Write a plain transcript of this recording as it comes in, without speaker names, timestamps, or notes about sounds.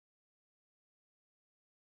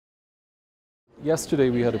Yesterday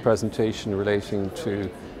we had a presentation relating to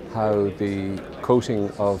how the coating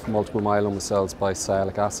of multiple myeloma cells by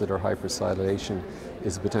sialic acid or hypersialylation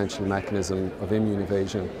is a potential mechanism of immune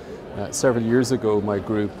evasion. Several years ago my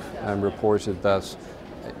group reported that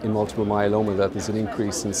in multiple myeloma that there's an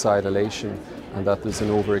increase in sialylation and that there's an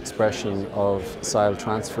overexpression of sial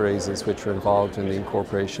transferases which are involved in the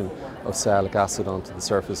incorporation of sialic acid onto the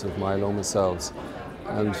surface of myeloma cells.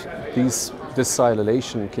 And this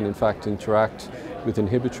sialylation can in fact interact with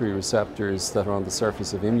inhibitory receptors that are on the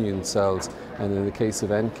surface of immune cells, and in the case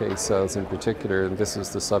of NK cells in particular, and this is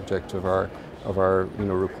the subject of our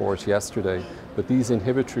report yesterday, but these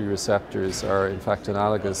inhibitory receptors are in fact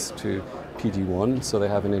analogous to PD-1, so they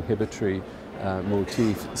have an inhibitory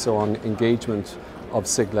motif. So on engagement of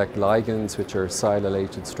Siglec ligands, which are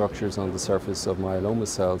sialylated structures on the surface of myeloma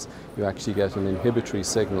cells, you actually get an inhibitory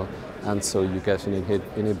signal, and so you get an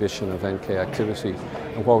inhibition of NK activity.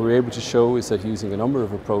 And what we're able to show is that using a number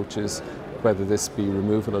of approaches, whether this be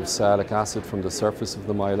removal of sialic acid from the surface of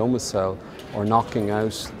the myeloma cell or knocking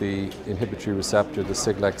out the inhibitory receptor, the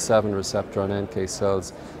Siglec-7 receptor on NK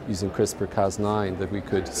cells using CRISPR-Cas9, that we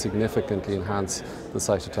could significantly enhance the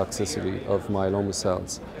cytotoxicity of myeloma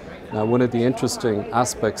cells. Now, one of the interesting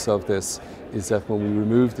aspects of this is that when we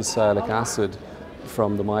remove the sialic acid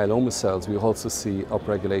from the myeloma cells, we also see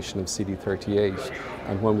upregulation of CD38.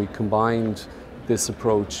 And when we combined this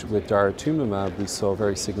approach with Daratumumab, we saw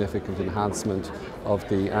very significant enhancement of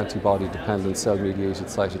the antibody-dependent cell-mediated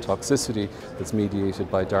cytotoxicity that's mediated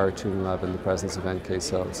by Daratumumab in the presence of NK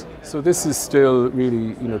cells. So this is still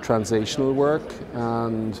really, translational work,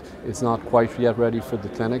 and it's not quite yet ready for the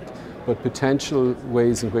clinic, but potential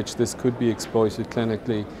ways in which this could be exploited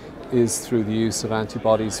clinically is through the use of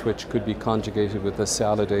antibodies which could be conjugated with a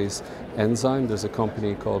sialidase enzyme. There's a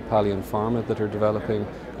company called Palion Pharma that are developing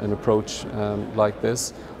an approach like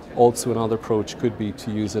this. Also, another approach could be to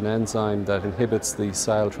use an enzyme that inhibits the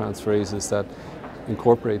sial transferases that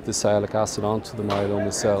incorporate the sialic acid onto the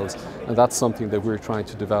myeloma cells, and that's something that we're trying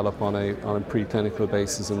to develop on a preclinical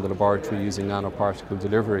basis in the laboratory using nanoparticle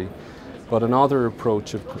delivery. But another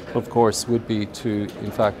approach, of course, would be to,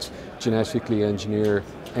 in fact, genetically engineer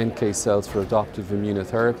NK cells for adoptive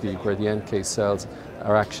immunotherapy, where the NK cells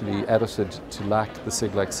are actually edited to lack the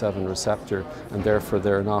Siglec-7 receptor, and therefore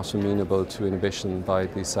they're not amenable to inhibition by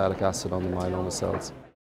the sialic acid on the myeloma cells.